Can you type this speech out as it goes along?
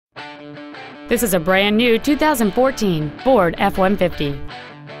This is a brand new 2014 Ford F-150.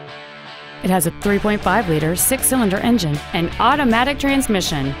 It has a 3.5-liter six-cylinder engine, an automatic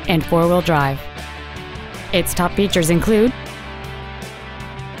transmission, and four-wheel drive. Its top features include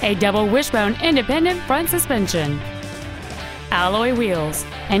a double wishbone independent front suspension, alloy wheels,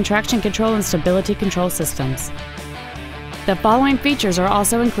 and traction control and stability control systems. The following features are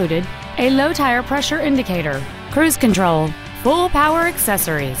also included: a low tire pressure indicator, cruise control, full power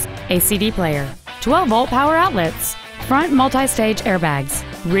accessories, a CD player, 12-volt power outlets, front multi-stage airbags,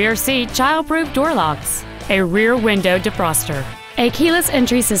 rear seat child-proof door locks, a rear window defroster, a keyless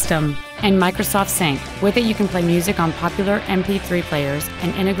entry system, and Microsoft Sync. With it, you can play music on popular MP3 players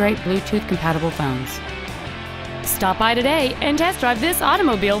and integrate Bluetooth-compatible phones. Stop by today and test drive this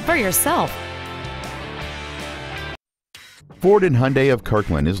automobile for yourself. Ford and Hyundai of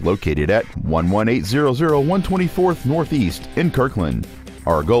Kirkland is located at 11800 124th Northeast in Kirkland.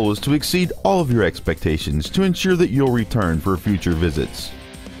 Our goal is to exceed all of your expectations to ensure that you'll return for future visits.